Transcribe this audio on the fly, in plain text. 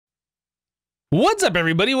What's up,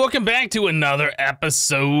 everybody? Welcome back to another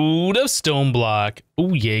episode of StoneBlock.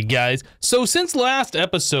 Oh yeah, guys. So since last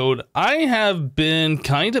episode, I have been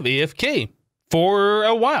kind of AFK for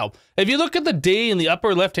a while. If you look at the day in the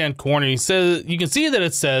upper left-hand corner, you can see that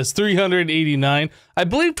it says 389. I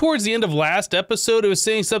believe towards the end of last episode, it was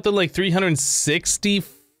saying something like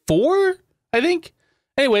 364, I think.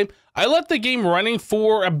 Anyway, I left the game running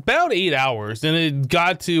for about 8 hours, and it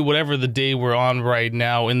got to whatever the day we're on right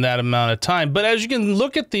now in that amount of time. But as you can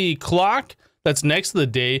look at the clock that's next to the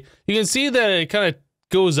day, you can see that it kind of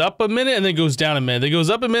goes up a minute and then goes down a minute. It goes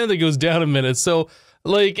up a minute, then goes down a minute. So,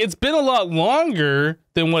 like, it's been a lot longer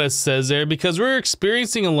than what it says there because we're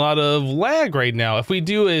experiencing a lot of lag right now. If we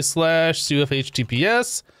do a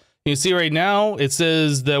 /CUF/HTTPS, you can see right now it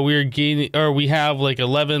says that we're gaining, or we have like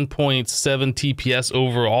 11.7 TPS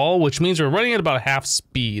overall, which means we're running at about half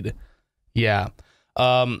speed. Yeah.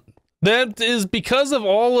 That is because of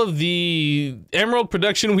all of the emerald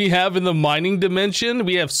production we have in the mining dimension.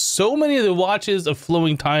 We have so many of the watches of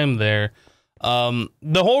flowing time there. The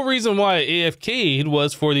whole reason why I AFK'd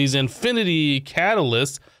was for these infinity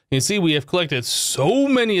catalysts. You can see we have collected so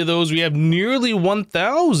many of those. We have nearly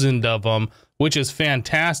 1,000 of them, which is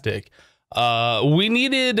fantastic. We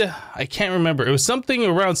needed, I can't remember, it was something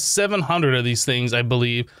around 700 of these things, I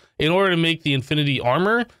believe, in order to make the infinity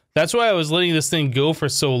armor. That's why I was letting this thing go for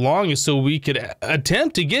so long, is so we could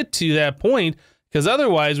attempt to get to that point, because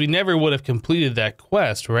otherwise we never would have completed that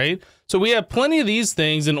quest, right? So we have plenty of these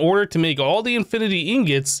things in order to make all the infinity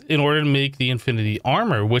ingots in order to make the infinity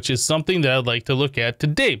armor, which is something that I'd like to look at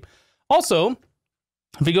today. Also,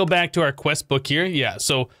 if we go back to our quest book here, yeah,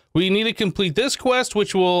 so we need to complete this quest,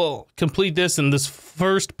 which will complete this, and this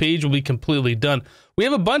first page will be completely done. We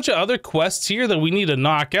have a bunch of other quests here that we need to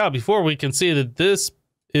knock out before we can say that this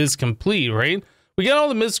is complete, right? We got all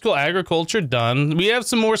the mystical agriculture done. We have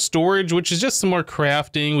some more storage, which is just some more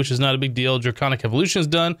crafting, which is not a big deal. Draconic evolution is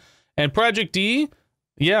done. And Project D,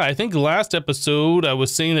 yeah, I think last episode I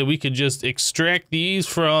was saying that we could just extract these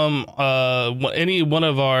from any one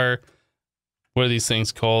of our, what are these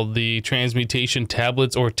things called? The transmutation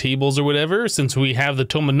tablets or tables or whatever. Since we have the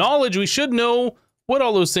Tome of Knowledge, we should know what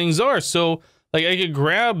all those things are. So, like, I could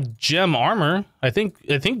grab gem armor. I think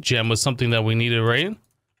gem was something that we needed, right?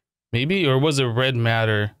 Maybe, or was it red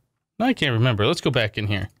matter? No, I can't remember. Let's go back in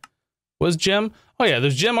here. Was gem? Oh yeah,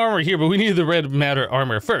 there's gem armor here, but we need the red matter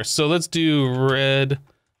armor first. So let's do red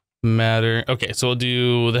matter. Okay, so we'll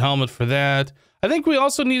do the helmet for that. I think we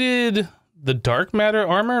also needed the dark matter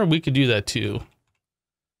armor. We could do that too.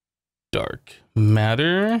 Dark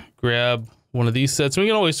matter. Grab one of these sets. We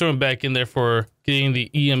can always throw them back in there for getting the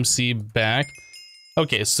EMC back.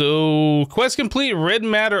 Okay, so quest complete, red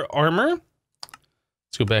matter armor.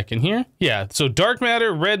 Let's go back in here. Yeah, so dark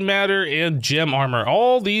matter, red matter, and gem armor.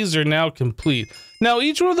 All these are now complete. Now,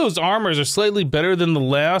 each one of those armors are slightly better than the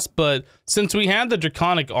last, but since we had the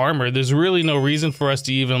draconic armor, there's really no reason for us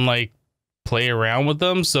to even, like, play around with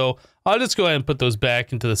them. So I'll just go ahead and put those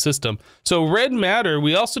back into the system. So red matter,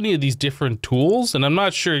 we also need these different tools, and I'm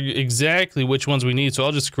not sure exactly which ones we need, so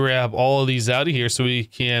I'll just grab all of these out of here so we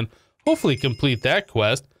can hopefully complete that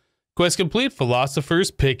quest. Quest complete,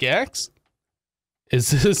 Philosopher's Pickaxe. Is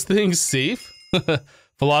this thing safe?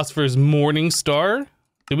 Philosopher's Morning Star.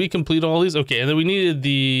 Did we complete all these? Okay, and then we needed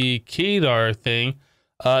the Kadar thing.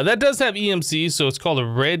 That does have EMC, so it's called a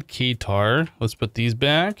red Katar. Let's put these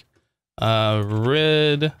back.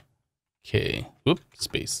 Red K. Whoop,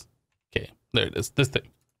 space. Okay, there it is. This thing.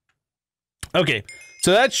 Okay,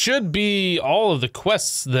 so that should be all of the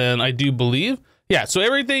quests then, I do believe. Yeah, so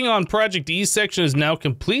everything on Project E section is now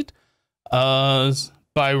complete.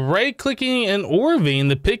 By right-clicking an ore vein,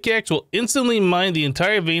 the pickaxe will instantly mine the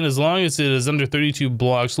entire vein as long as it is under 32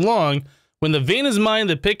 blocks long. When the vein is mined,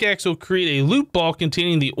 the pickaxe will create a loot ball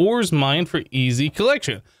containing the ores mined for easy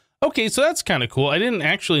collection. Okay, so that's kind of cool. I didn't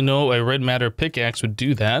actually know a red matter pickaxe would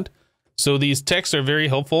do that. So these texts are very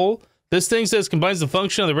helpful. This thing says combines the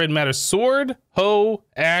function of the red matter sword, hoe,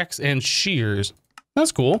 axe, and shears.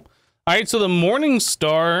 That's cool. All right, so the Morning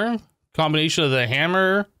Star, combination of the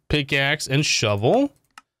hammer, pickaxe, and shovel.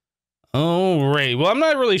 All right, well, I'm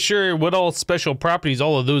not really sure what all special properties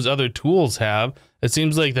all of those other tools have. It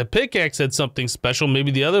seems like the pickaxe had something special.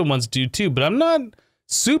 Maybe the other ones do too, but I'm not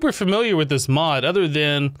super familiar with this mod other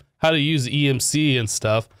than how to use EMC and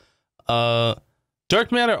stuff.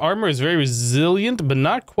 Dark matter armor is very resilient, but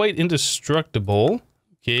not quite indestructible.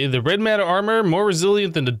 Okay, the red matter armor, more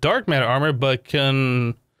resilient than the dark matter armor, but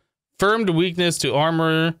confirmed weakness to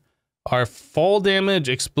armor are fall damage,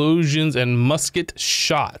 explosions, and musket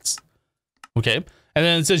shots. Okay, And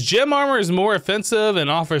then it says gem armor is more offensive and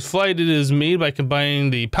offers flight. It is made by combining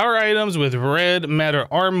the power items with red matter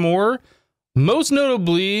armor, most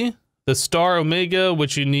notably the Star Omega,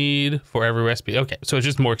 which you need for every recipe. Okay, so it's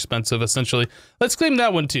just more expensive, essentially. Let's claim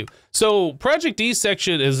that one too. So Project E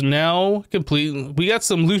section is now complete. We got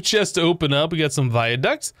some loot chests to open up. We got some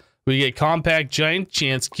viaducts. We get compact giant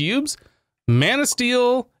chance cubes, mana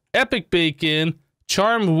steel, epic bacon,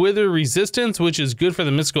 charm wither resistance, which is good for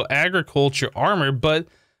the mystical agriculture armor, but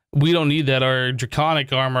we don't need that. Our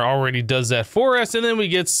draconic armor already does that for us. And then we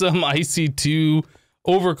get some IC2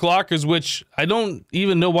 overclockers, which I don't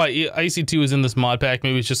even know why IC2 is in this mod pack.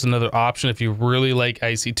 Maybe it's just another option if you really like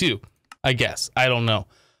IC2, I guess. I don't know.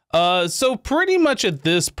 So pretty much at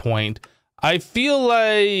this point, I feel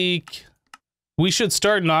like we should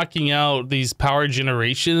start knocking out these power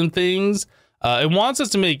generation things. It wants us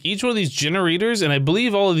to make each one of these generators, and I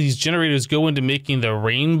believe all of these generators go into making the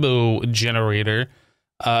rainbow generator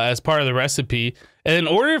as part of the recipe. And in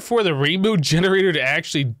order for the rainbow generator to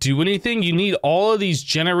actually do anything, you need all of these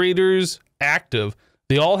generators active.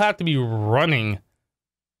 They all have to be running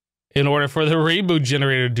in order for the rainbow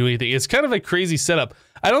generator to do anything. It's kind of a crazy setup.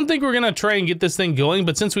 I don't think we're going to try and get this thing going,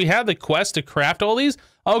 but since we have the quest to craft all these,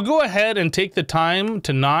 I'll go ahead and take the time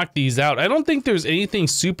to knock these out. I don't think there's anything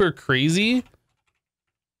super crazy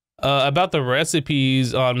about the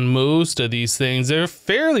recipes on most of these things. They're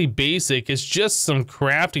fairly basic. It's just some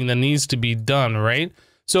crafting that needs to be done, right?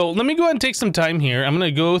 So let me go ahead and take some time here. I'm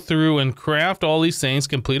going to go through and craft all these things,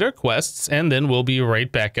 complete our quests, and then we'll be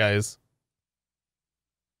right back, guys.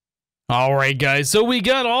 All right, guys, so we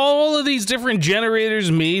got all of these different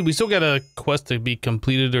generators made. We still got a quest to be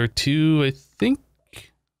completed or two, I think.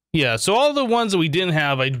 Yeah, so all the ones that we didn't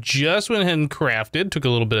have, I just went ahead and crafted. Took a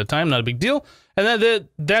little bit of time, not a big deal. And then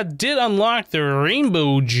that did unlock the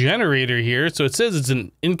rainbow generator here. So it says it's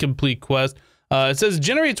an incomplete quest. It says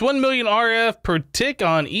generates 1 million RF per tick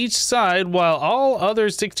on each side, while all other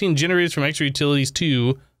 16 generators from extra utilities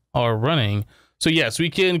 2 are running. So yes, we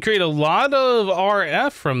can create a lot of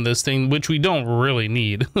RF from this thing, which we don't really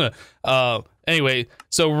need. Anyway,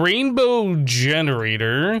 so rainbow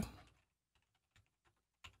generator.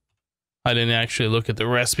 I didn't actually look at the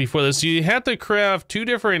recipe for this. You have to craft 2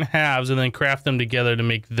 different halves and then craft them together to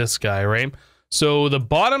make this guy, right? So the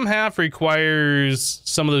bottom half requires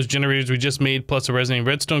some of those generators we just made, plus a resonating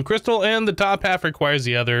redstone crystal, and the top half requires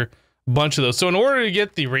the other bunch of those. So in order to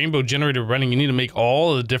get the rainbow generator running, you need to make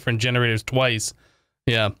all of the different generators twice.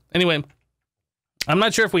 Yeah. Anyway, I'm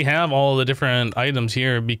not sure if we have all the different items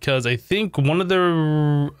here, because I think one of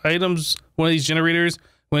the items, one of these generators,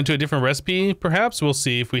 went to a different recipe. Perhaps we'll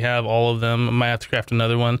see if we have all of them. I might have to craft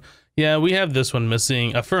another one. Yeah, we have this one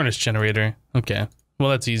missing, a furnace generator. Okay, well,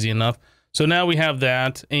 that's easy enough. So now we have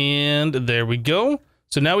that, and there we go.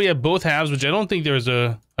 So now we have both halves, which I don't think there's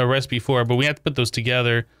a recipe for, but we have to put those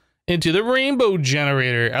together into the rainbow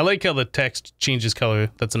generator. I like how the text changes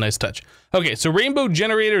color. That's a nice touch. Okay, so rainbow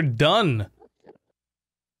generator done.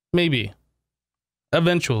 Maybe.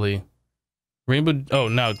 Eventually. Rainbow, oh,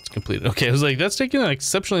 now it's completed. Okay, I was like, that's taking an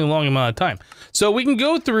exceptionally long amount of time. So we can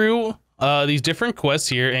go through these different quests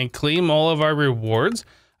here and claim all of our rewards.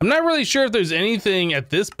 I'm not really sure if there's anything at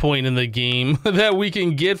this point in the game that we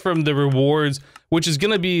can get from the rewards, which is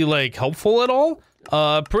going to be like helpful at all.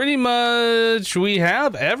 Pretty much we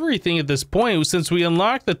have everything at this point. Since we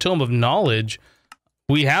unlocked the Tome of Knowledge,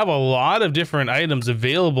 we have a lot of different items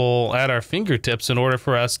available at our fingertips in order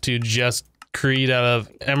for us to just create out of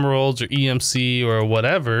emeralds or EMC or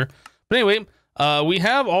whatever. But anyway, we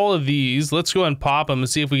have all of these. Let's go and pop them and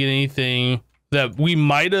see if we get anything that we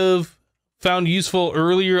might have found useful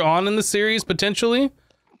earlier on in the series, potentially.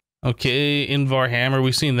 Okay, Invar Hammer,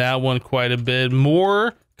 we've seen that one quite a bit.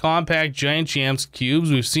 More compact giant champs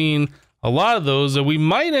cubes. We've seen a lot of those that we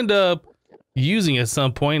might end up using at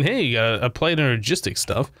some point. Hey, you got applied energistic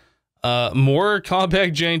stuff. More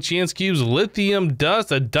compact giant chance cubes, lithium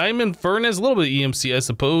dust, a diamond furnace, a little bit of EMC, I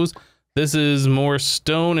suppose. This is more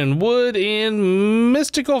stone and wood, and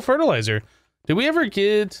mystical fertilizer. Did we ever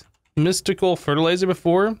get mystical fertilizer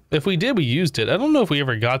before? If we did, we used it. I don't know if we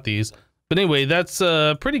ever got these, but anyway, that's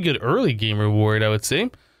a pretty good early game reward, I would say.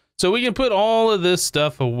 So we can put all of this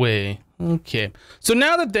stuff away. Okay, so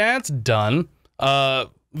now that that's done,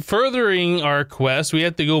 furthering our quest, we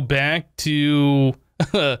have to go back to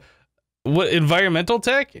what, environmental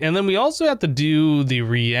tech, and then we also have to do the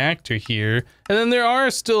reactor here, and then there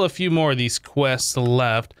are still a few more of these quests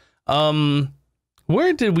left.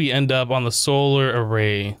 Where did we end up on the solar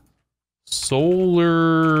array?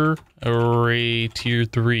 Solar array tier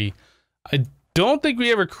 3. I don't think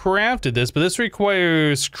we ever crafted this, but this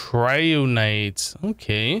requires cryonite.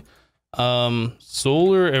 Okay.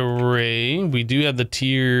 Solar array. We do have the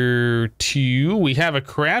tier 2. We have a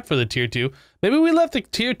craft for the tier 2. Maybe we left the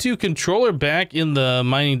tier 2 controller back in the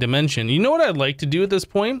mining dimension. You know what I'd like to do at this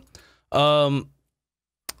point? I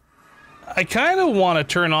kind of want to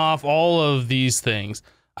turn off all of these things.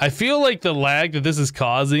 I feel like the lag that this is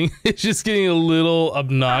causing is just getting a little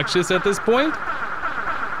obnoxious at this point.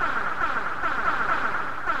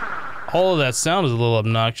 All of that sound is a little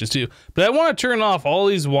obnoxious too. But I want to turn off all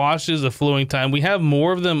these washes of flowing time. We have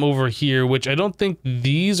more of them over here, which I don't think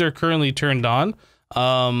these are currently turned on.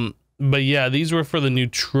 But yeah, these were for the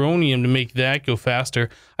neutronium to make that go faster.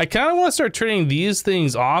 I kind of want to start turning these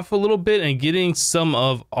things off a little bit and getting some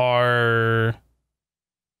of our...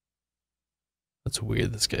 That's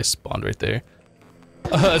weird, this guy spawned right there.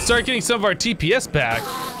 Start getting some of our TPS back.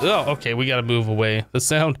 Oh, okay, we gotta move away. The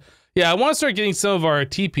sound... Yeah, I want to start getting some of our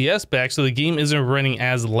TPS back so the game isn't running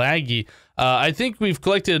as laggy. I think we've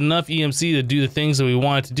collected enough EMC to do the things that we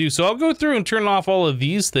want it to do. So I'll go through and turn off all of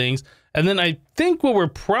these things. And then I think what we're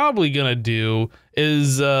probably going to do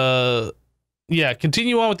is, yeah,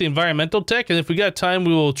 continue on with the environmental tech. And if we got time,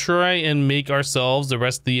 we will try and make ourselves the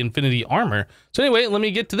rest of the Infinity armor. So anyway, let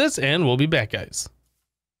me get to this and we'll be back, guys.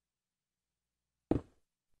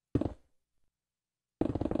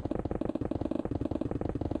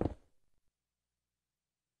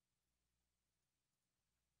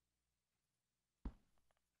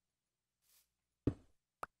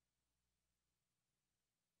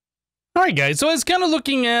 All right, guys, so I was kind of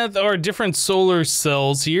looking at our different solar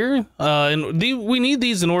cells here, and we need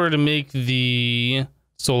these in order to make the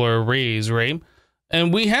solar arrays, right?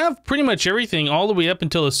 And we have pretty much everything all the way up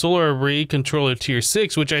until the solar array controller tier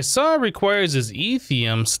 6, which I saw requires this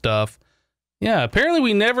ethium stuff. Yeah, apparently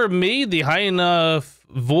we never made the high enough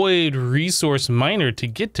void resource miner to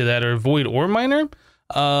get to that, or void ore miner.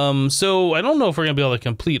 So I don't know if we're gonna be able to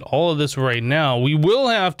complete all of this right now. We will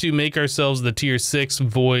have to make ourselves the tier 6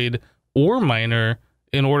 void ore miner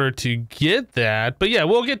in order to get that, but yeah,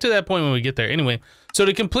 we'll get to that point when we get there. Anyway, so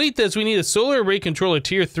to complete this, we need a solar array controller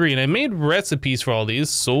tier 3, and I made recipes for all these.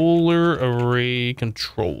 Solar array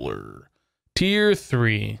controller tier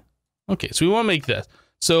 3. Okay, so we want to make this.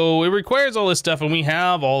 So it requires all this stuff, and we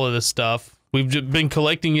have all of this stuff. We've just been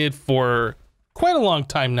collecting it for quite a long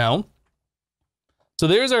time now. So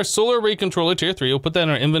there's our solar array controller tier 3. We'll put that in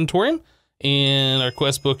our inventory. And our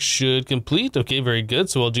quest book should complete. Okay, very good.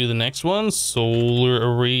 So I'll do the next one.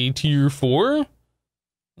 Solar array tier 4.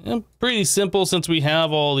 Yeah, pretty simple since we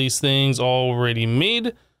have all these things already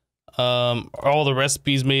made. All the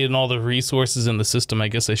recipes made and all the resources in the system, I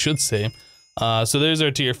guess I should say. So there's our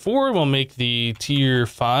tier 4. We'll make the tier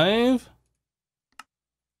 5.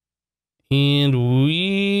 And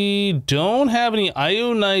we don't have any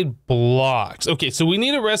ionite blocks. Okay, so we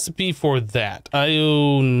need a recipe for that.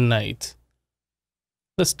 Ionite.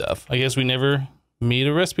 This stuff. I guess we never made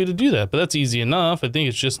a recipe to do that, but that's easy enough. I think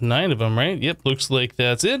it's just 9 of them, right? Yep, looks like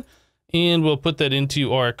that's it. And we'll put that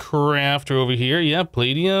into our crafter over here. Yeah,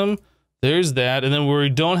 palladium. There's that. And then we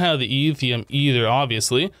don't have the ethium either,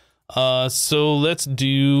 obviously. So let's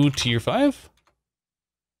do tier 5.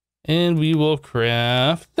 And we will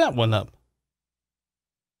craft that one up.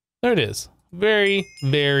 There it is. Very,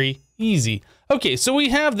 very easy. Okay, so we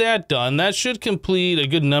have that done. That should complete a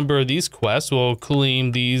good number of these quests. We'll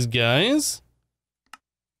claim these guys.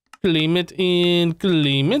 Claim it and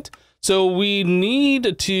claim it. So we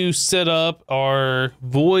need to set up our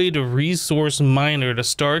void resource miner to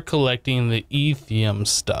start collecting the ethium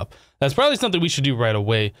stuff. That's probably something we should do right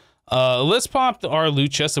away. Let's pop our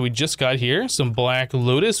loot chest that we just got here. Some black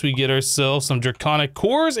lotus. We get ourselves some draconic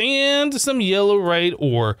cores and some yellowite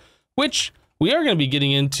ore, which we are going to be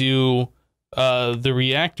getting into the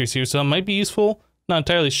reactors here, so it might be useful. Not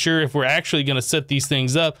entirely sure if we're actually going to set these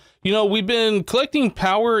things up. You know, we've been collecting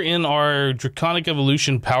power in our Draconic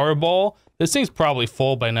Evolution power ball. This thing's probably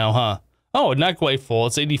full by now, huh? Oh, not quite full.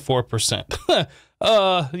 It's 84%.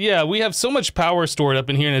 Yeah, we have so much power stored up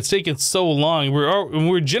in here, and it's taken so long.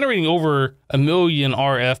 We're generating over 1 million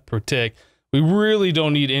RF per tick. We really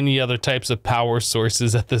don't need any other types of power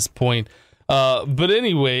sources at this point. But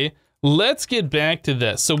anyway, let's get back to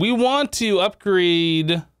this. So we want to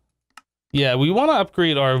upgrade... Yeah, we want to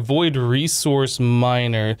upgrade our void resource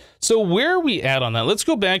miner. So where are we at on that? Let's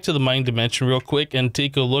go back to the mine dimension real quick and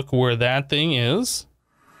take a look where that thing is.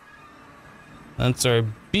 That's our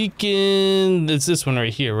beacon. It's this one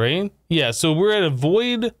right here, right? Yeah, so we're at a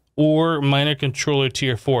void ore miner controller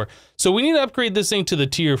tier 4. So we need to upgrade this thing to the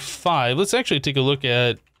tier 5. Let's actually take a look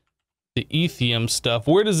at the ethium stuff.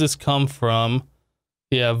 Where does this come from?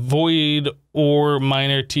 Yeah, void ore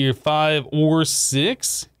miner tier 5 or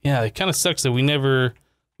 6. Yeah, it kind of sucks that we never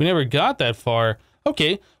We never got that far.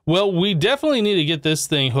 Okay, well, we definitely need to get this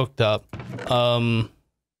thing hooked up. Yeah,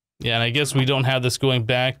 and I guess we don't have this going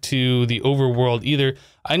back to the overworld either.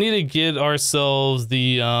 I need to get ourselves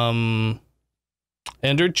the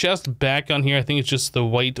ender chest back on here. I think it's just the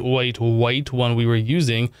white one we were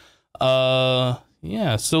using.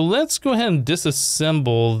 Yeah, so let's go ahead and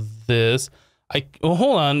disassemble this. Well,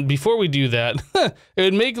 hold on, before we do that, it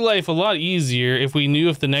would make life a lot easier if we knew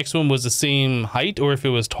if the next one was the same height or if it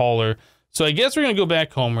was taller. So I guess we're gonna go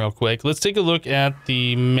back home real quick. Let's take a look at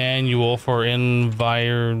the manual for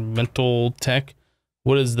environmental tech.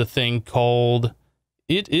 What is the thing called?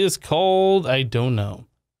 It is called, I don't know.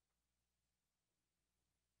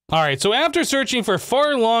 All right, so after searching for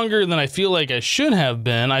far longer than I feel like I should have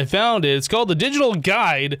been, I found it. It's called the Digital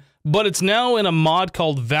Guide, but it's now in a mod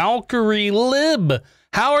called Valkyrie Lib.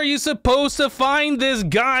 How are you supposed to find this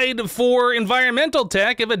guide for environmental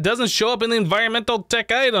tech if it doesn't show up in the environmental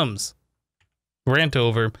tech items? Rant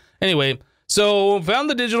over. Anyway, so found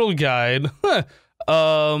the digital guide.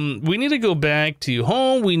 We need to go back to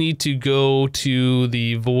home. We need to go to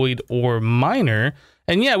the void ore miner.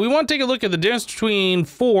 And yeah, we want to take a look at the difference between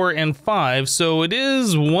 4 and 5. So it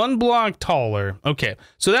is 1 block taller. Okay,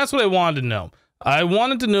 so that's what I wanted to know. I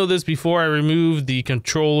wanted to know this before I removed the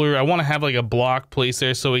controller. I want to have like a block place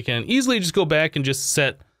there so we can easily just go back and just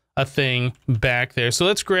set a thing back there. So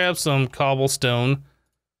let's grab some cobblestone,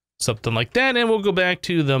 something like that, and we'll go back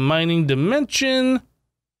to the mining dimension.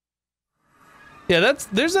 Yeah,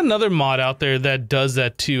 there's another mod out there that does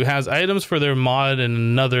that too. Has items for their mod and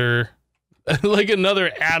another, like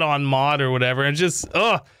another add-on mod or whatever. And just,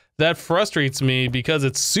 that frustrates me because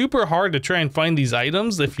it's super hard to try and find these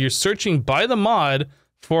items if you're searching by the mod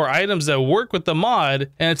for items that work with the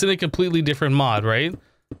mod and it's in a completely different mod, right?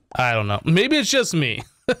 I don't know. Maybe it's just me,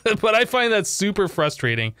 but I find that super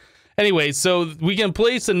frustrating. Anyway, so we can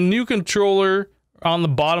place a new controller on the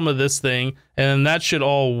bottom of this thing and that should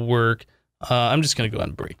all work. I'm just gonna go ahead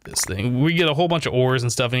and break this thing. We get a whole bunch of ores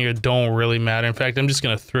and stuff in here that don't really matter. In fact, I'm just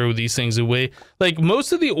gonna throw these things away. Like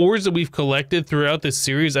most of the ores that we've collected throughout this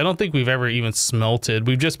series, I don't think we've ever even smelted.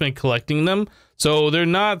 We've just been collecting them, so they're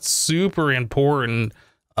not super important.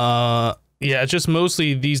 Yeah, it's just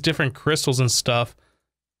mostly these different crystals and stuff.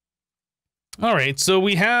 All right, so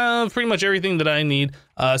we have pretty much everything that I need.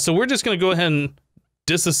 So we're just gonna go ahead and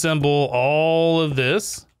disassemble all of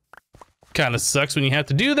this. Kind of sucks when you have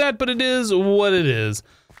to do that, but it is what it is.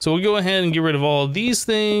 So we'll go ahead and get rid of all of these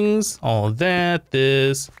things, all of that,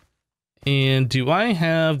 this. And do I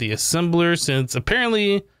have the assembler? Since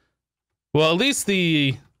apparently, well, at least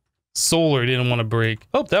the solar didn't want to break.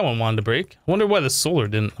 Oh, that one wanted to break. I wonder why the solar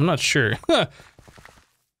didn't. I'm not sure.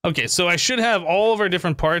 Okay, so I should have all of our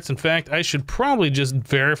different parts. In fact, I should probably just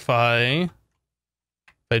verify, if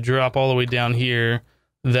I drop all the way down here,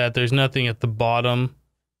 that there's nothing at the bottom.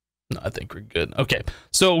 No, I think we're good. Okay,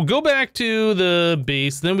 so go back to the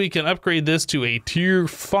base, then we can upgrade this to a tier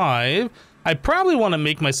 5. I probably want to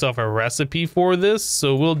make myself a recipe for this,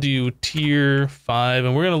 so we'll do tier 5,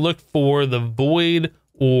 and we're going to look for the void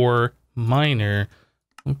ore miner.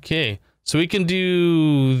 Okay, so we can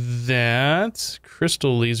do that.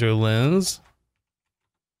 Crystal laser lens.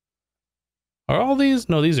 Are all these?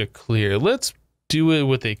 No, these are clear. Let's do it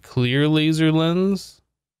with a clear laser lens.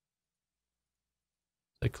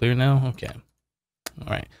 Is that clear now? Okay.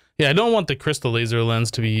 All right. Yeah, I don't want the crystal laser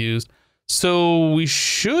lens to be used. So we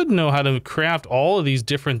should know how to craft all of these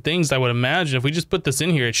different things. I would imagine if we just put this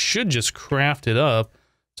in here, it should just craft it up.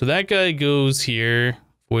 So that guy goes here,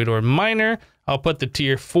 void ore miner. I'll put the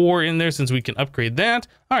tier 4 in there since we can upgrade that.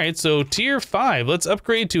 All right, so tier 5. Let's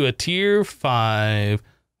upgrade to a tier 5.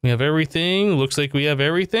 We have everything. Looks like we have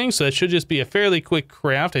everything. So that should just be a fairly quick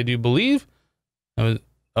craft, I do believe. Oh,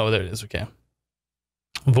 there it is. Okay.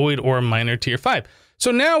 Void ore miner tier 5.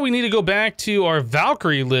 So now we need to go back to our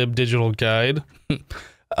Valkyrie Lib digital guide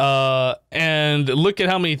and look at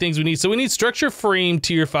how many things we need. So we need structure frame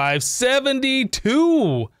tier 5,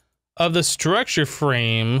 72 of the structure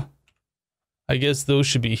frame. I guess those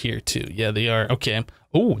should be here too. Yeah, they are. Okay.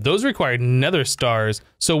 Oh, those require nether stars.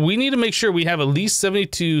 So we need to make sure we have at least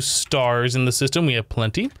 72 stars in the system. We have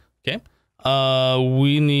plenty. Okay.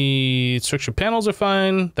 We need structure panels are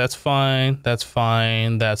fine. That's fine. That's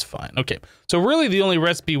fine. That's fine. Okay. So really the only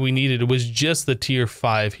recipe we needed was just the tier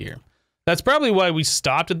 5 here. That's probably why we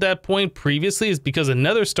stopped at that point previously, is because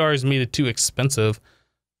another stars made it too expensive.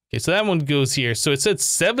 Okay. So that one goes here. So it said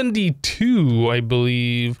 72, I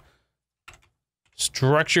believe.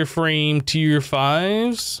 Structure frame tier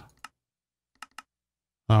 5s.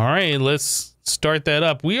 All right. Let's start that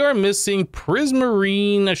up. We are missing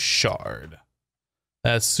prismarine shard.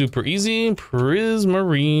 That's super easy.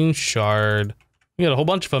 Prismarine shard. We got a whole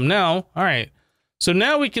bunch of them now. All right. So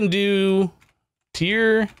now we can do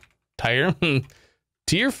tier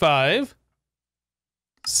 5,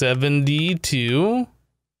 72,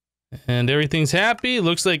 and everything's happy.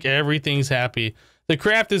 Looks like everything's happy. The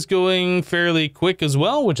craft is going fairly quick as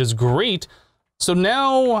well, which is great. So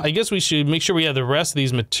now I guess we should make sure we have the rest of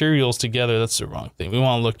these materials together. That's the wrong thing. We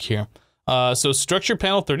want to look here. So structure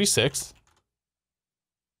panel 36.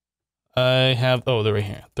 I have, oh, they're right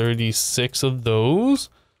here. 36 of those.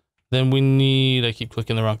 Then we need, I keep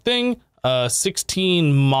clicking the wrong thing.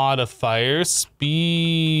 16 modifiers.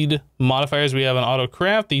 Speed modifiers. We have an auto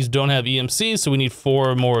craft. These don't have EMC, so we need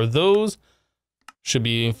 4 more of those. Should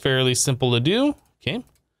be fairly simple to do. Okay.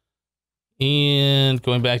 And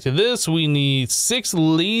going back to this, we need 6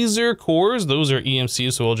 laser cores. Those are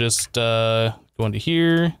EMC, so we'll just go into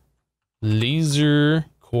here. Laser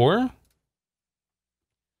core.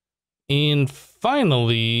 And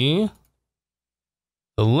finally,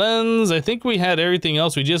 the lens. I think we had everything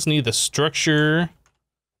else. We just need the structure.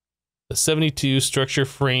 The 72 structure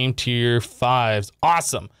frame tier 5s.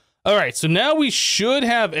 Awesome. All right, so now we should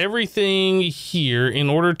have everything here in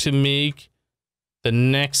order to make the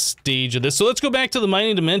next stage of this. So let's go back to the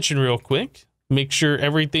mining dimension real quick. Make sure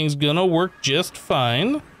everything's gonna work just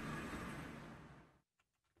fine.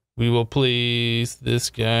 We will place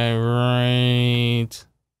this guy right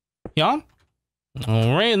here. All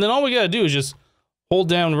right, and then all we gotta do is just hold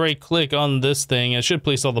down right click on this thing. It should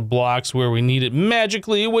place all the blocks where we need it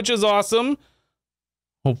magically, which is awesome.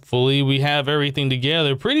 Hopefully we have everything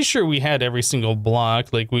together. Pretty sure we had every single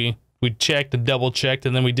block. Like we checked and double checked,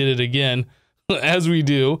 and then we did it again as we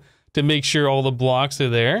do to make sure all the blocks are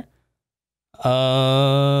there.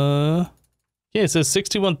 Yeah, it says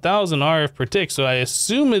 61,000 RF per tick, so I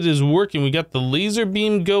assume it is working. We got the laser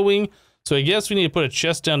beam going, so I guess we need to put a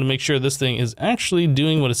chest down to make sure this thing is actually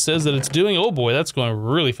doing what it says that it's doing. Oh boy, that's going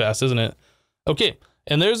really fast, isn't it? Okay,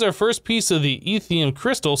 and there's our first piece of the ethium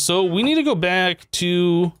crystal, so we need to go back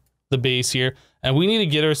to the base here, and we need to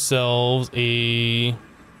get ourselves a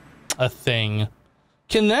thing.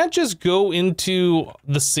 Can that just go into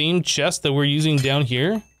the same chest that we're using down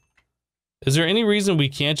here? Is there any reason we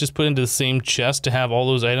can't just put into the same chest to have all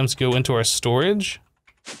those items go into our storage?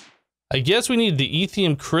 I guess we need the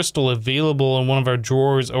ethium crystal available in one of our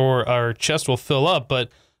drawers or our chest will fill up, but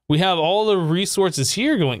we have all the resources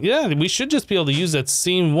here going. Yeah, we should just be able to use that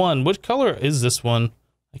same one. What color is this one?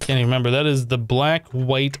 I can't even remember. That is the black,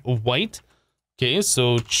 white, white. Okay,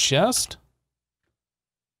 so chest.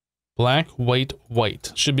 Black, white,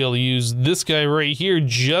 white. Should be able to use this guy right here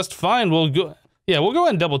just fine. We'll go ahead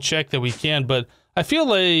and double check that we can, but I feel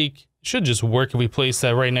like it should just work if we place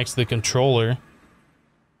that right next to the controller.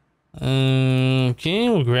 Okay,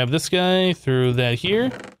 we'll grab this guy, throw that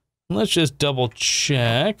here. Let's just double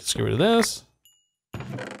check. Let's get rid of this.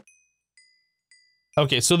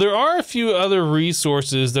 Okay, so there are a few other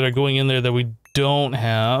resources that are going in there that we don't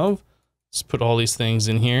have. Let's put all these things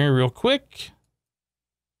in here real quick.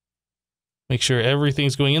 Make sure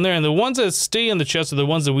everything's going in there. And the ones that stay in the chest are the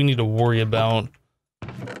ones that we need to worry about.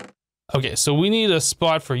 Okay, so we need a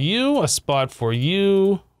spot for you, a spot for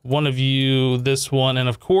you, one of you, this one, and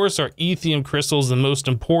of course our ethium crystal is the most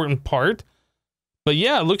important part. But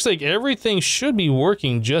yeah, it looks like everything should be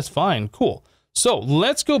working just fine. Cool. So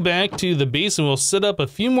let's go back to the base and we'll set up a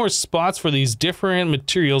few more spots for these different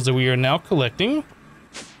materials that we are now collecting.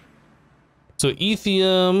 So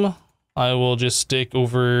ethium, I will just stick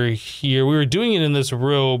over here. We were doing it in this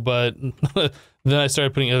row, but then I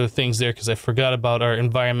started putting other things there because I forgot about our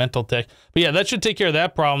environmental tech. But yeah, that should take care of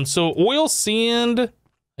that problem. So oil sand,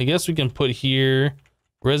 I guess we can put here.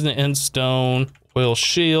 Resonant end stone, oil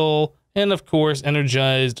shale, and of course,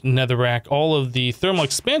 energized netherrack, all of the thermal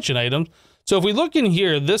expansion items. So if we look in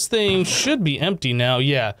here, this thing should be empty now.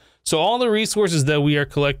 Yeah. So all the resources that we are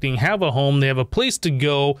collecting have a home. They have a place to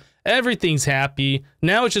go. Everything's happy.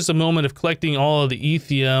 Now it's just a moment of collecting all of the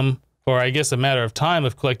ethium, or I guess a matter of time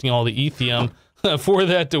of collecting all the ethium for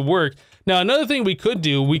that to work. Now, another thing we could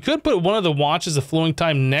do, we could put one of the watches of flowing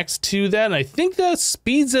time next to that, and I think that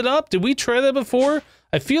speeds it up. Did we try that before?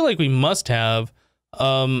 I feel like we must have.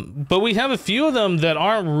 But we have a few of them that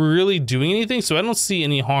aren't really doing anything, so I don't see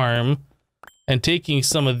any harm in taking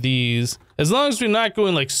some of these. As long as we're not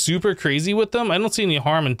going like super crazy with them, I don't see any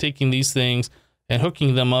harm in taking these things and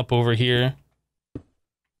hooking them up over here.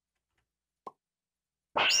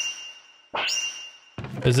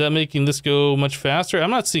 Is that making this go much faster?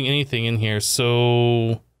 I'm not seeing anything in here,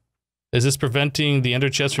 so is this preventing the ender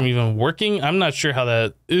chest from even working? I'm not sure how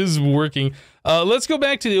that is working. Let's go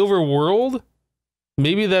back to the overworld.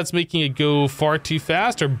 Maybe that's making it go far too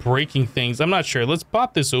fast or breaking things. I'm not sure. Let's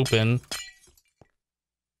pop this open.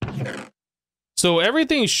 So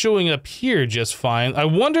everything's showing up here just fine. I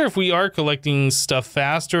wonder if we are collecting stuff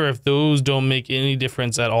faster, or if those don't make any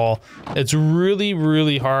difference at all. It's really,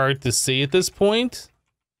 really hard to say at this point.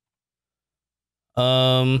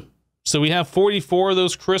 So we have 44 of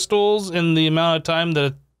those crystals in the amount of time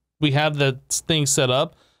that we have that thing set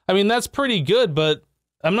up. I mean, that's pretty good, but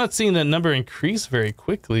I'm not seeing that number increase very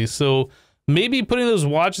quickly. So maybe putting those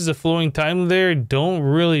watches of flowing time there don't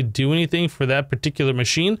really do anything for that particular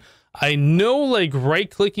machine. I know, like,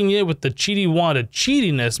 right-clicking it with the cheaty wand of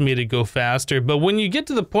cheatiness made it go faster, but when you get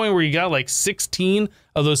to the point where you got like 16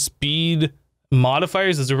 of those speed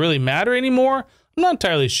modifiers, does it really matter anymore? I'm not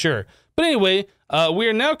entirely sure. But anyway, we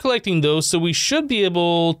are now collecting those, so we should be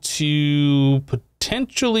able to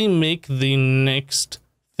potentially make the next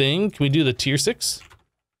thing. Can we do the tier 6?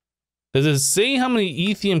 Does it say how many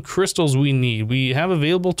ethium crystals we need? We have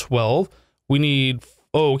available 12. We need...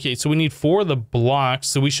 Oh, okay, so we need 4 of the blocks,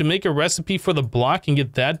 so we should make a recipe for the block and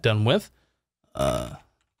get that done with. Let's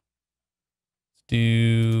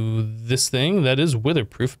do this thing. That is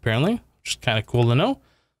witherproof, apparently, which is kind of cool to know.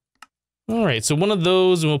 All right, so one of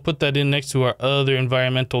those, and we'll put that in next to our other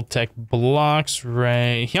environmental tech blocks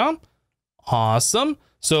right here. Awesome.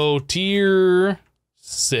 So tier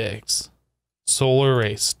 6, solar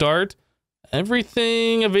array, start.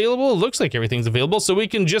 Everything available? It looks like everything's available, so we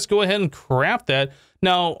can just go ahead and craft that.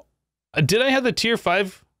 Now, did I have the tier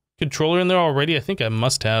 5 controller in there already? I think I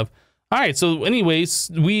must have. All right, so anyways,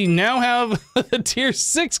 we now have the tier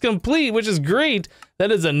 6 complete, which is great.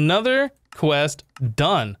 That is another quest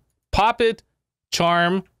done. Pop it,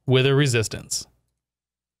 charm, wither resistance.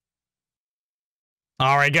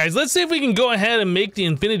 All right, guys, let's see if we can go ahead and make the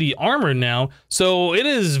infinity armor now. So it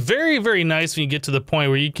is very, very nice when you get to the point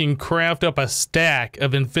where you can craft up a stack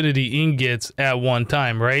of infinity ingots at one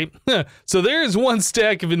time, right? So there's one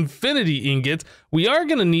stack of infinity ingots. We are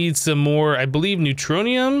going to need some more, I believe,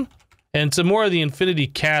 neutronium and some more of the infinity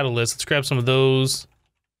catalyst. Let's grab some of those.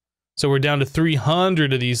 So we're down to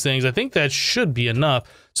 300 of these things. I think that should be enough.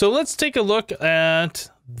 So let's take a look at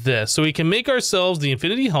this. So we can make ourselves the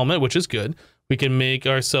infinity helmet, which is good. We can make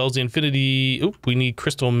ourselves the infinity... Oop, we need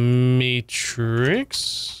crystal matrix.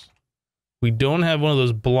 We don't have one of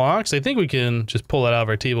those blocks. I think we can just pull it out of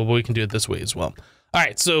our table, but we can do it this way as well. All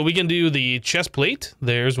right, so we can do the chest plate.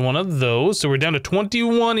 There's one of those. So we're down to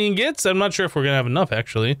 21 ingots. I'm not sure if we're going to have enough,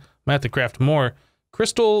 actually. Might have to craft more.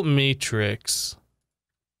 Crystal matrix.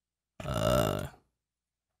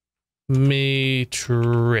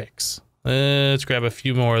 Matrix. Let's grab a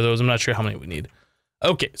few more of those. I'm not sure how many we need.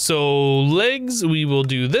 Okay, so legs, we will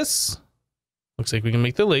do this. Looks like we can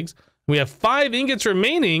make the legs. We have 5 ingots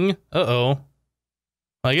remaining. Uh-oh.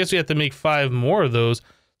 I guess we have to make 5 more of those.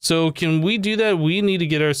 So can we do that? We need to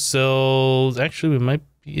get ourselves... Actually, we might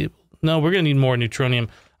be able... No, we're going to need more neutronium.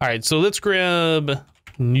 All right, so let's grab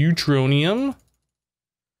neutronium.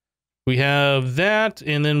 We have that,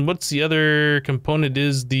 and then what's the other component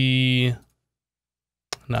is the...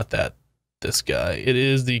 Not that. This guy. It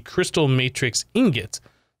is the crystal matrix ingots.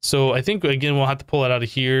 So I think, again, we'll have to pull it out of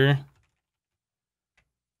here.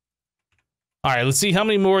 All right, let's see how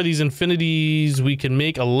many more of these infinities we can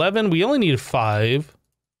make. 11. We only need 5.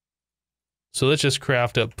 So let's just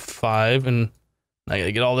craft up 5, and I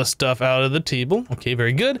gotta get all this stuff out of the table. Okay,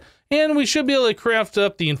 very good. And we should be able to craft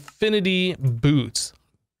up the infinity boots.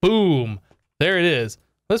 Boom. There it is.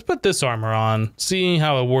 Let's put this armor on, see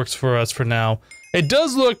how it works for us for now. It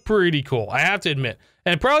does look pretty cool, I have to admit.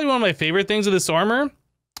 And probably one of my favorite things of this armor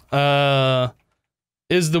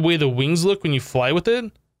is the way the wings look when you fly with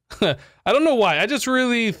it. I don't know why, I just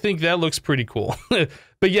really think that looks pretty cool.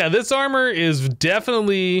 But yeah, this armor is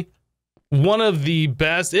definitely one of the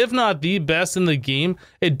best, if not the best in the game.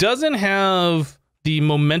 It doesn't have the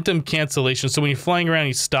momentum cancellation, so when you're flying around,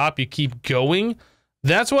 you stop, you keep going.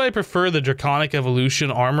 That's why I prefer the Draconic Evolution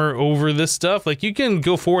armor over this stuff. Like, you can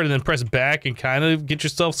go forward and then press back and kind of get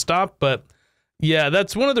yourself stopped, but yeah,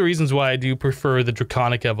 that's one of the reasons why I do prefer the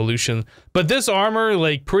Draconic Evolution. But this armor,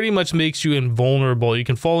 like, pretty much makes you invulnerable. You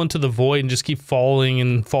can fall into the void and just keep falling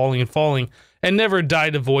and falling and falling and never die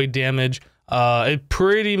to void damage. It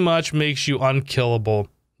pretty much makes you unkillable.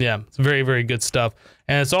 Yeah, it's very, very good stuff.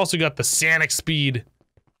 And it's also got the Sonic speed.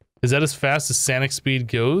 Is that as fast as Sonic speed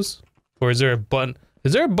goes? Or is there a button?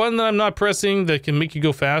 Is there a button that I'm not pressing that can make you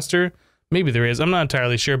go faster? Maybe there is. I'm not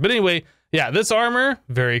entirely sure. But anyway, yeah, this armor,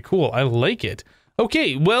 very cool. I like it.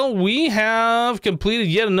 Okay, well, we have completed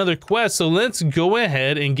yet another quest. So let's go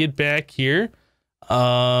ahead and get back here.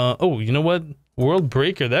 Oh, you know what? World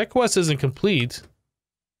Breaker. That quest isn't complete.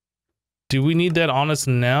 Do we need that on us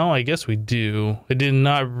now? I guess we do. It did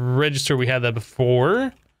not register we had that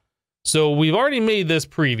before. So we've already made this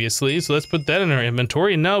previously, so let's put that in our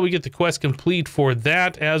inventory, and now we get the quest complete for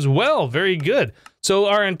that as well. Very good. So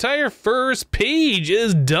our entire first page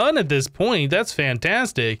is done at this point. That's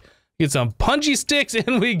fantastic. Get some punchy sticks,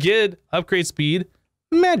 and we get upgrade speed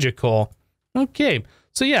magical. Okay,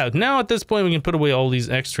 so yeah, now at this point we can put away all these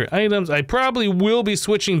extra items. I probably will be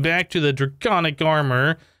switching back to the draconic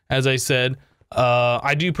armor. As I said,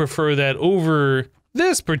 I do prefer that over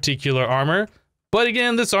this particular armor. But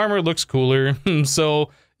again, this armor looks cooler, so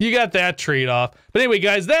you got that trade-off. But anyway,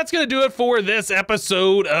 guys, that's going to do it for this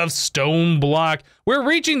episode of StoneBlock. We're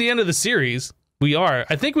reaching the end of the series. We are.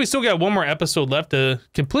 I think we still got one more episode left to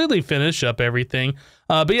completely finish up everything.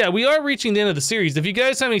 But yeah, we are reaching the end of the series. If you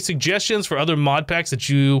guys have any suggestions for other mod packs that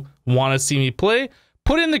you want to see me play,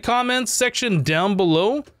 put in the comments section down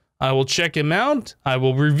below. I will check them out. I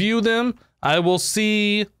will review them. I will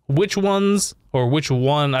see which ones or which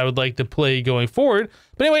one I would like to play going forward.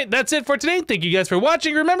 But anyway, that's it for today. Thank you guys for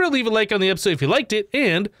watching. Remember to leave a like on the episode if you liked it,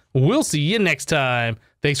 and we'll see you next time.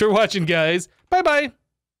 Thanks for watching, guys. Bye-bye.